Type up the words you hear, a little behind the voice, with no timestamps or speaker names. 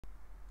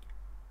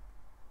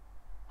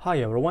Hi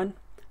everyone,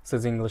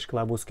 siz English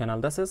Club o'z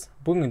kanaldasiz.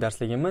 Bugungi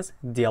darsligimiz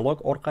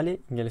dialog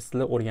orqali ingliz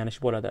tilini o'rganish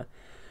bo'ladi.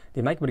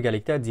 Demak,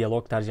 birgalikda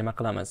dialog tarjima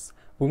qilamiz.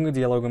 Bugungi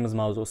dialogimiz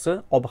mavzusi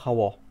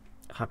ob-havo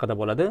haqida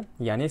bo'ladi.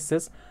 Ya'ni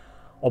siz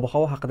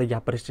ob-havo haqida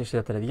gapirishda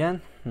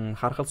ishlatiladigan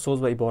har xil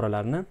so'z va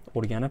iboralarni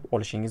o'rganib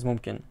olishingiz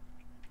mumkin.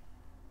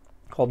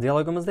 Xo'p,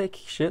 dialogimizda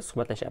ikki kishi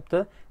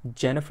suhbatlashyapti.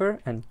 Jennifer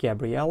and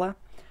Gabriella.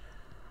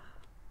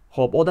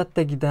 Xo'p,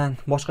 odatdagidan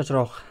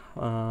boshqacharoq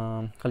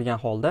qilgan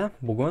holda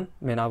bugun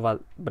men avval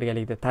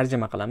birgalikda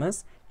tarjima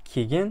qilamiz,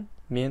 keyin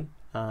men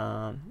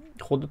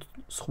xuddi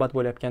suhbat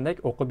bo'layotgandek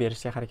o'qib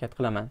berishga harakat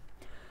qilaman.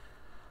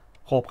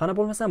 Xo'p, qani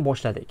bo'lmasam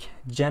boshladik.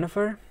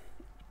 Jennifer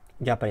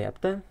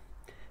gapiryapti.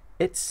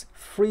 It's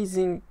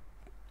freezing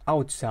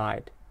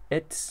outside.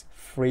 It's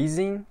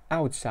freezing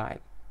outside.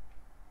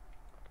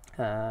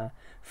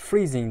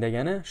 Freezing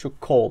degani shu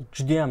cold,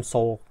 juda ham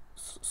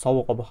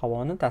sovuq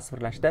ob-havoni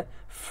tasvirlashda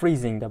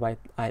freezing deb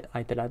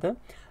aytiladi.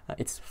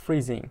 It's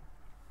freezing.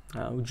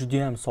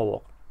 Juda ham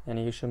sovuq.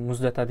 Ya'ni o'sha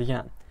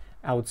muzlatadigan.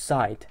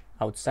 Outside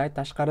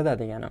tashqarida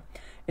degani.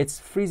 It's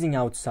freezing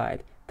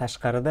outside.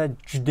 Tashqarida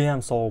juda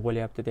ham sovuq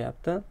bo'lyapti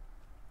deyapti.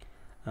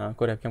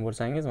 Ko'rayotgan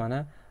bo'lsangiz, mana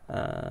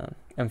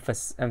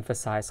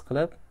emphasize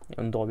qilib,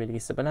 undov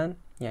belgisi bilan,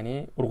 ya'ni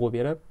urg'u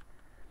berib,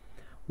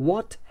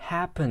 what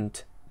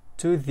happened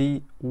to the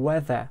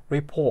weather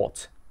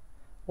report?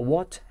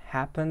 What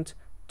happened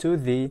to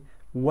the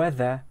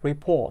weather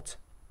report?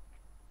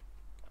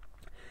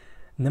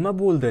 Nima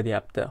bo'ldi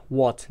deyapti.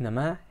 What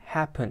nima?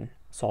 Happen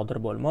sodir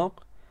bo'lmoq.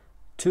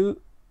 To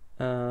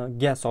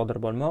ga sodir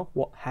bo'lmoq.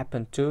 What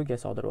happened to ga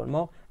sodir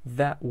bo'lmoq.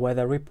 The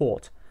weather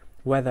report.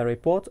 Weather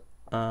report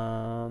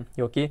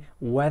yoki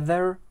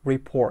weather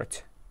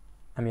report.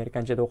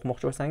 Amerikanchada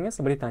o'qimoqchi bo'lsangiz,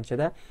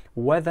 britanchada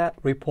weather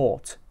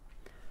report.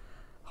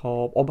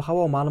 Xo'p,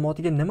 ob-havo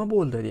ma'lumotiga nima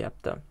bo'ldi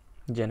deyapti.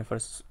 Jennifer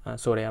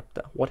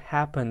so'rayapti. What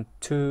happened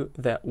to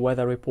the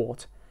weather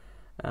report?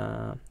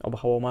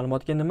 Ob-havo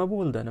ma'lumotiga nima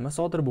bo'ldi? Nima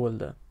sodir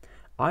bo'ldi?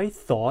 I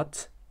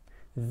thought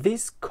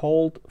this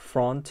cold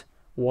front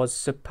was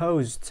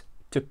supposed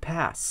to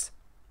pass.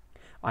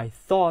 I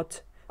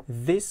thought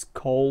this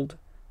cold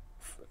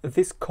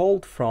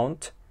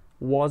front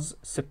was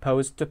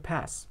supposed to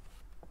pass.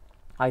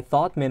 I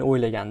thought men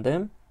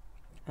o'ylagandim.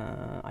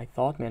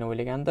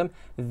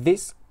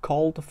 This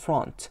cold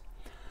front.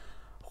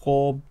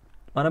 Xo'p,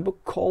 mana bu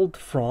cold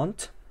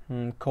front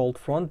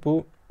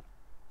bu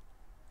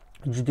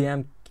juda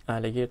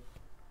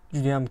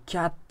ham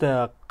katta,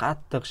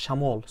 qattiq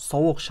shamol,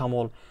 sovuq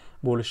shamol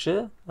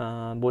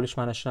bo'lish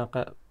mana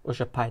shunaqa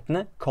o'sha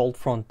paytni cold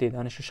front deydi.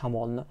 Ana shu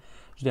shamolni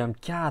juda ham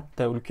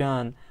katta,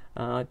 ulkan,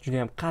 juda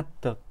ham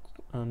qattiq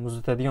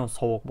muzlatadigan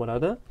sovuq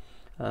bo'ladi.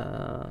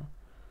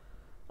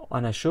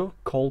 Ana shu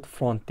cold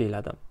front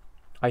deyiladi.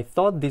 I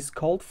thought this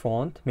cold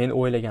front, men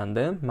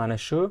o'ylagandim, mana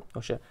shu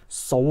o'sha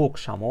sovuq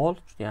shamol,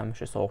 juda ham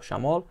o'sha sovuq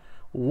shamol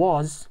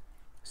was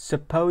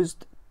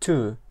supposed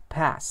to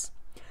pass.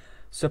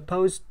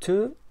 Supposed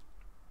to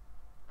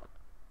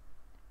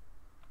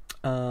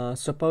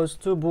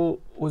bu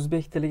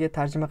o'zbek tiliga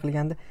tarjima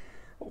qilganda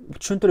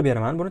tushuntirib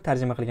beraman. Buni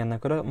tarjima qilgandan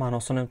ko'ra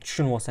ma'nosini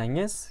tushunib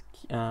olsangiz,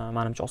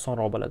 menimcha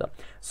osonroq bo'ladi.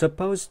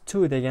 Supposed to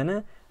degani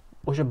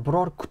o'sha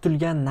biror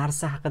kutilgan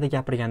narsa haqida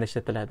gapirganda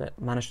ishlatiladi.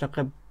 Mana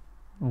shunaqa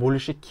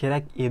bo'lishi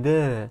kerak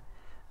edi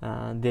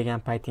degan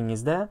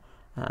paytingizda,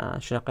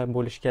 shunaqa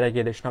bo'lishi kerak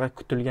edi, shunaqa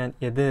kutilgan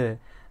edi,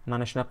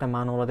 mana shunaqa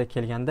ma'nolarda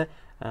kelganda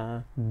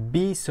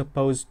be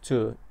supposed to,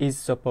 is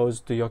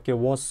supposed to yoki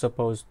was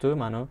supposed to,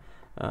 mana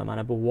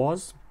bu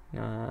was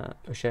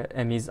o'sha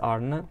is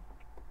are ni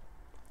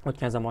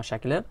o'tgan zamon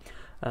shakli,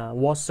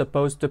 was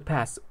supposed to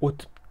pass,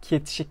 o'tib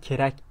ketishi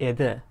kerak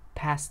edi.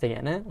 Pass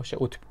degani o'sha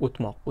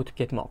o'tib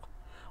ketmoq.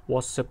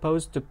 Was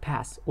supposed to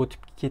pass, o'tib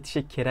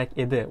ketishi kerak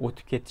edi,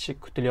 o'tib ketishi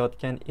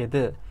kutilayotgan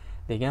edi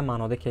degan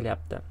ma'noda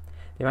kelyapti.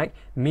 Demak,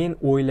 men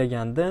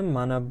o'ylagandim,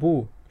 mana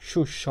bu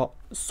shu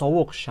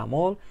sovuq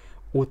shamol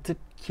o'tib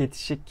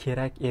ketishi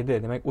kerak edi.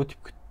 Demak, o'tib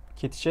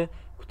ketishi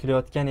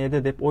kutilayotgan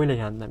edi deb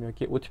o'ylagandim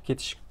yoki o'tib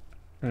ketish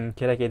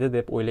kerak edi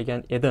deb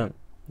o'ylagan edim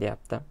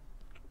deyapti.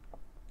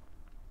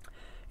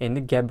 Endi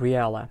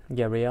Gabriella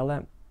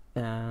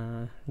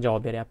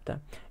javob beryapti.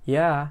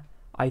 Yeah,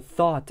 I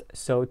thought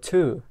so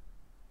too.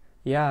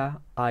 Yeah,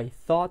 I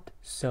thought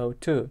so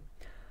too.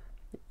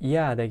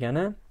 Yeah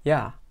degani,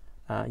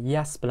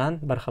 yes bilan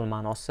bir xil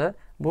ma'nosi.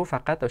 Bu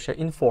faqat o'sha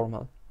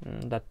informal.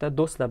 Datda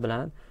do'stlar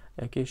bilan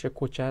yoki o'sha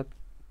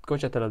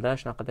ko'cha tilida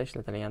shunaqada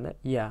ishlatilganda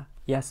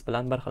yes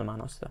bilan bir xil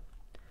ma'nosida.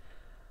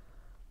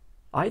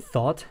 I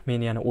thought,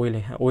 men yana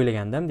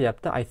o'ylagandim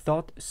deyapti. I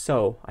thought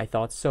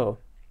so.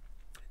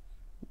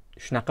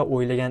 Shunaqa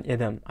o'ylagan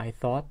edim. I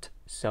thought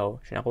so.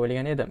 Shunaqa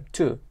o'ylagan edim.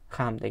 To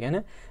ham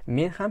degani,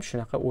 men ham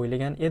shunaqa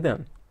o'ylagan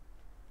edim.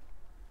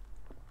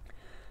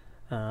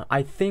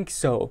 I think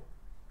so.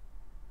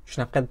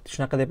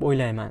 Shunaqa deb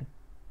o'ylayman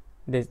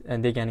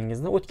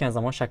deganingizda o'tgan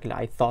zamon shakli.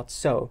 I thought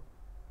so.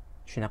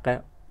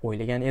 Shunaqa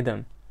o'ylagan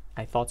edim.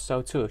 I thought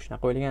so too.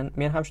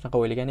 Men ham shunaqa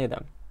o'ylagan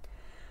edim.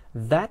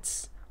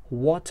 That's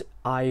what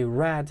I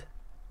read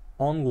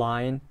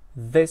online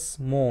this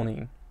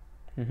morning.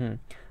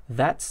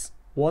 That's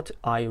what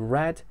I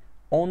read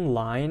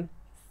online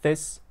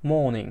this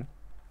morning.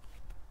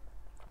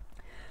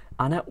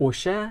 Ana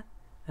o'sha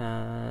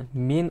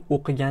men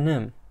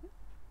o'qiganim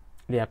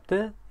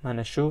deyapti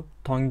mana shu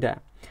tongda.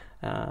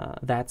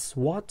 That's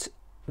what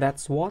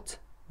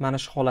mana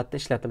shu holatda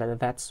ishlatiladi.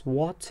 That's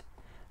what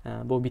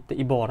bu bitta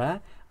ibora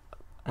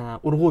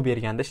urg'u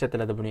berganda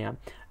ishlatiladi buni ham.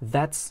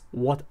 That's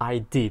what I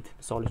did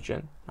misol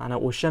uchun. Ana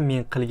o'sha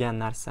men qilgan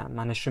narsam,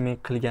 mana shu men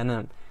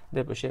qilganim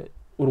deb o'sha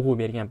urg'u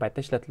bergan paytda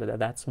ishlatiladi.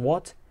 That's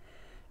what.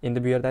 Endi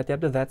bu yerda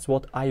aytyapti that's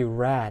what I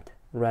read.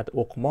 Read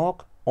o'qimoq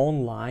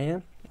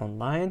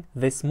online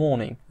this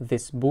morning.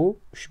 This bu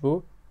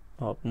ushbu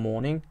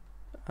morning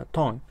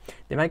tong.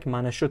 Demak,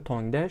 mana shu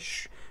tongda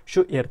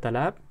shu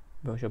ertalab,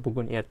 o'sha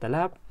bugun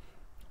ertalab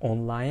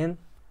online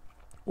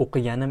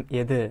o'qiganim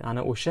edi.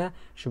 Ana o'sha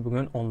shu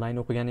bugun online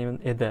o'qiganim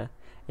edi.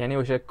 Ya'ni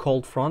o'sha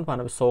cold front,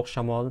 mana bu sovuq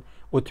shamol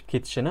o'tib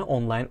ketishini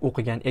online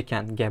o'qigan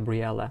ekan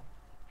Gabriela.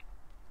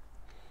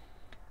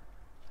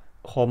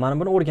 Xo'p, mana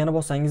buni o'rganib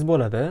olsangiz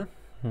bo'ladi.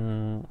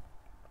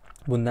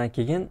 Bundan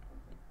keyin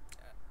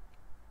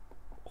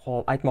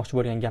xo'p, aytmoqchi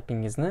bo'lgan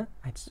gapingizni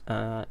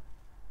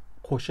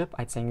qo'shib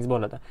aytsangiz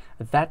bo'ladi.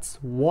 That's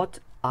what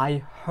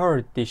I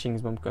heard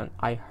deyishingiz mumkin.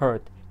 I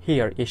heard,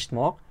 hear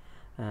eshitmoq,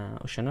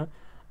 o'shani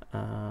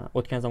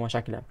o'tgan zamon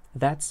shakli.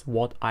 That's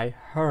what I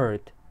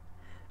heard.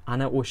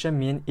 Ana o'sha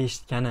men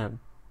eshitganim.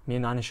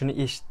 Men ana shuni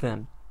eshitdim.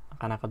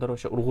 Qanaqadir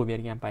o'sha urg'u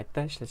bergan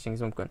paytda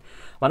ishlatishingiz mumkin.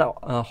 Mana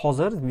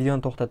hozir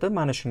videoni to'xtatib,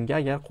 mana shunga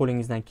agar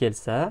qo'lingizdan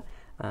kelsa,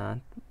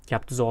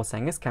 gap tuza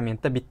olsangiz,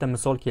 kommentda bitta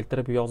misol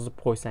keltirib yozib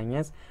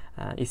qo'ysangiz,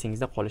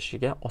 esingizda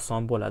qolishiga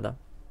oson bo'ladi.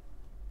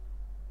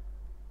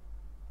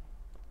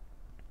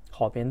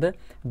 Xo'p, endi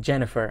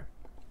Jennifer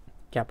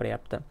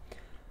gapiryapti.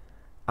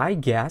 I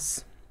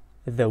guess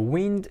the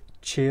wind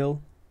chill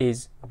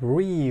is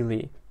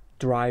really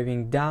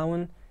driving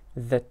down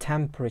the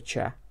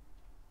temperature.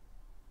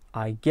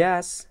 I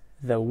guess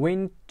the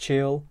wind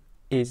chill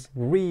is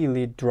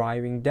really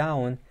driving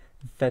down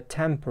the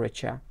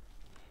temperature.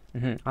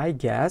 I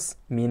guess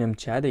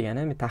menimcha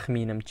degani,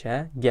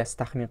 taxminimcha, guess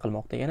taxmin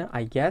qilmoq degani.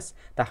 I guess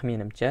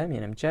taxminimcha,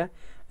 menimcha.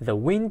 The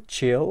wind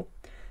chill.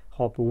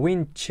 Xo'p,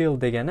 wind chill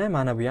degani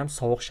mana bu ham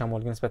sovuq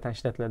shamolga nisbatan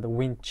ishlatiladi.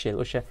 Wind chill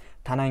o'sha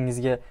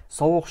tanangizga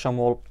sovuq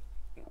shamol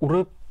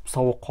urib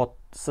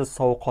siz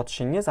sovuq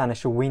qotishingiz ana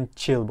shu wind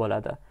chill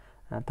bo'ladi.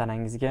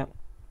 Tanangizga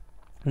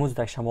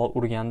muzdak shamol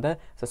urganda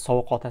siz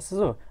sovuq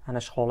qotasiz-ku, ana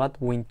shu holat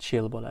wind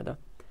chill bo'ladi.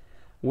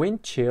 Wind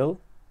chill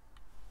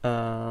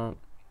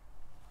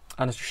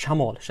ana shu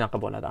shamol shunaqa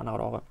bo'ladi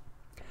aniqrog'i.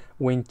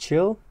 Wind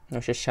chill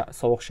o'sha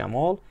sovuq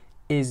shamol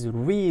is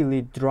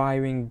really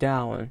driving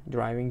down.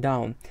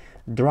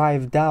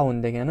 Drive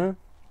down degani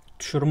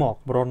tushirmoq,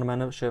 biror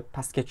nimani o'sha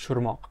pastga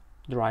tushirmoq.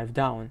 Drive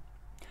down.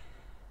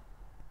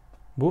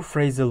 Bu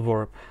phrasal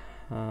verb,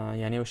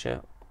 ya'ni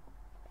o'sha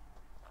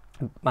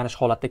mana shu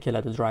holatda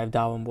keladi, drive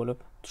down bo'lib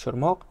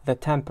tushirmoq. The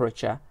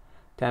temperature,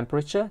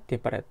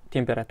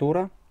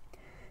 temperatura,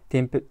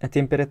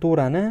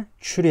 temperaturani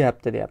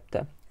tushiryapti deyapti.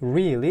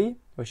 Really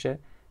o'sha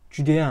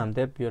judayam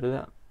deb bu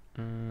yerda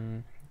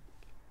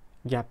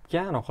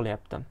gapga aniq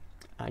qilyapti.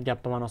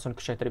 Gapni ma'nosini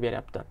kuchaytirib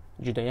beryapti.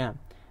 Judayam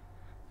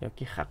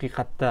yoki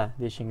haqiqatda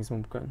deyishingiz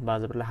mumkin.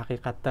 Ba'zi birlar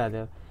haqiqatda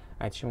deb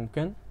aytishi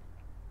mumkin.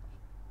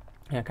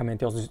 Ya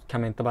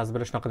kommentda ba'zi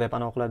birlar shunaqa deb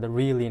aniq qiladi.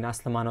 Really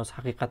asli ma'nosi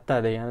haqiqatda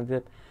degani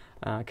deb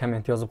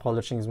komment yozib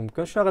qoldirishingiz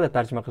mumkin. Shunaqa deb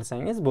tarjima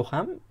qilsangiz, bu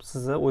ham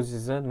sizni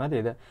o'zingizni nima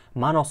deydi,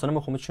 ma'nosini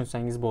muhimi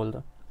tushunsangiz bo'ldi.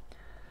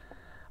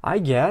 I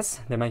guess,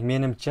 demak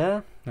menimcha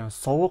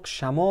sovuq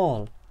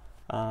shamol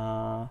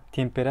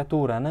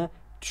temperaturani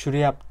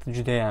tushiryapti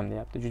judayam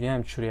deyapti.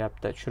 Judayam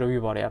tushiryapti, tushirib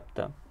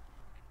yuboryapti.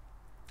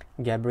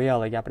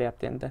 Gabriela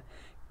gapiryapti endi.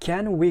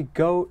 Can we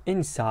go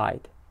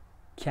inside?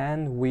 Can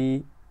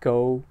we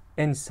go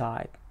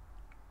inside?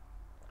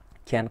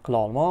 Can qila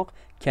olmoq,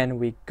 can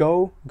we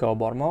go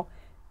bormoq,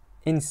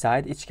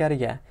 inside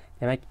ichkariga.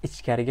 Demak,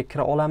 ichkariga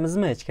kira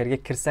olamizmi? Ichkariga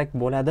kirsak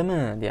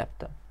bo'ladimi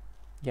deyapti.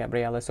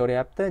 Gabriela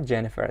so'rayapti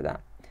Jenniferdan.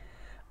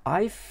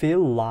 I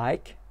feel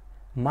like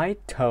my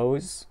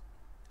toes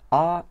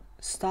are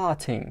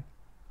starting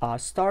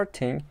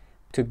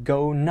to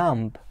go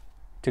numb.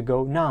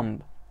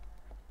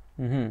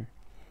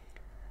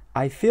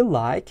 I feel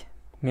like,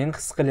 men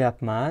his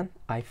qilyapman.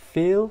 I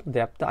feel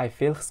deyapti. I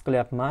feel his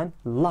qilyapman.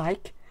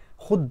 Like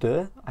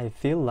xuddi. I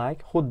feel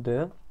like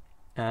xuddi.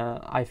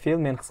 I feel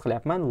men his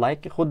qilyapman.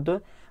 Like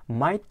xuddi.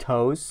 My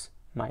toes.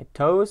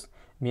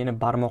 Meni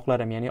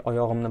barmoqlarim, ya'ni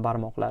oyog'imni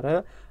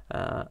barmoqlari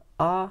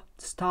are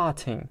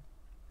starting.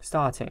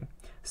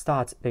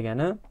 Start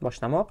degani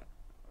boshlamoq.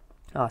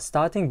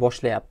 Starting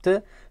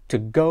boshlayapti. To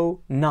go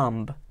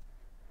numb.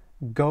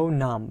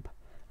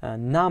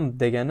 Numb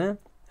degani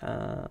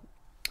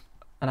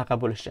anaqa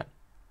bo'lishi.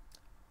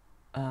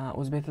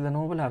 O'zbek tilida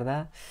nima bo'lardi?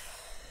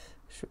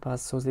 Shu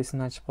ba'zi so'zlar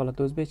esimdan chiqib qoladi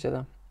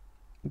o'zbekchada.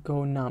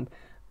 Go numb.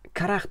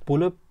 Karaxt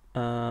bo'lib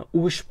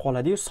uvishib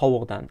qoladi-yu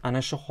sovuqdan.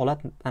 Ana shu holat,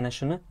 ana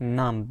shuni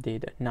numb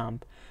deydi. Numb.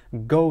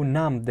 Go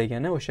numb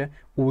degani o'sha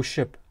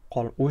uvishib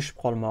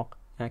qolmoq,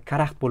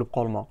 karaxt bo'lib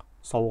qolmoq.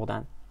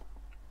 sovuqdan.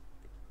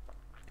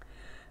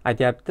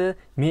 Aytyapti,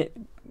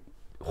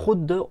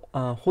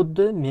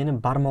 xuddi meni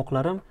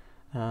barmoqlarim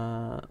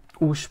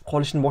uvishib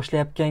qolishni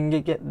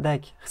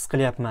boshlayotgandek his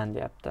qilyapman,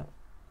 deyapti.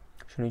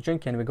 Shuning uchun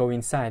can we go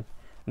inside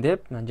deb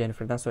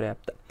Jenniferdan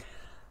so'rayapti.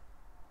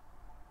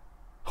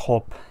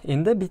 Xo'p,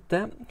 endi bitta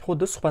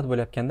xuddi suhbat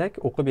bo'layotgandek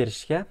o'qib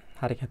berishga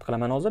harakat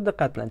qilaman hozir.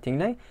 Diqqat bilan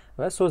tinglang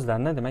va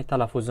so'zlarni, demak,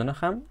 talaffuzini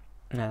ham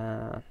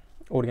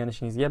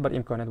o'rganishingizga bir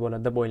imkoniyat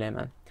bo'ladi deb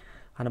o'ylayman.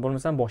 Qani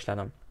bo'lmasam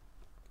boshladim.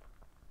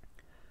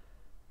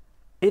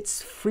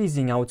 It's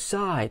freezing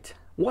outside.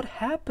 What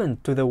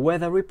happened to the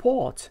weather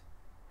report?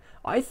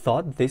 I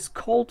thought this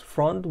cold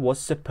front was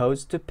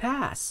supposed to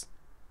pass.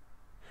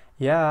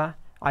 Yeah,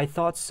 I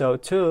thought so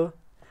too.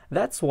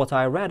 That's what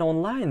I read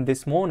online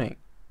this morning.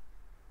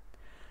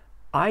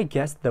 I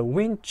guess the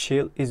wind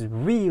chill is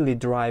really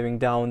driving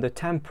down the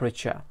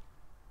temperature.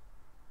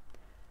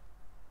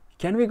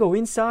 Can we go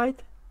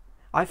inside?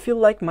 I feel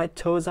like my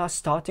toes are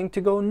starting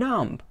to go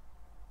numb.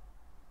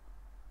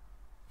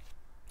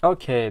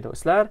 Okay,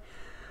 do'stlar.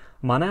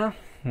 Mana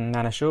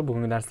shu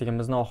bugungi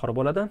darsligimizning oxiri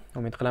bo'ladi.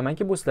 Umid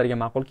qilamanki, bu sizlarga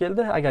ma'qul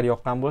keldi. Agar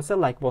yoqqan bo'lsa,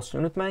 like bosishni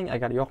unutmang.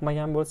 Agar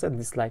yoqmagan bo'lsa,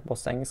 dislike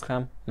bossangiz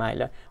ham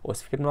mayli.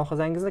 O'z fikr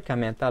mulohazangizni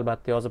kommentda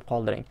albatta yozib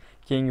qoldiring.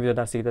 Keyingi video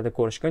darsligida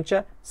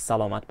ko'rishguncha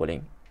salomat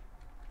bo'ling.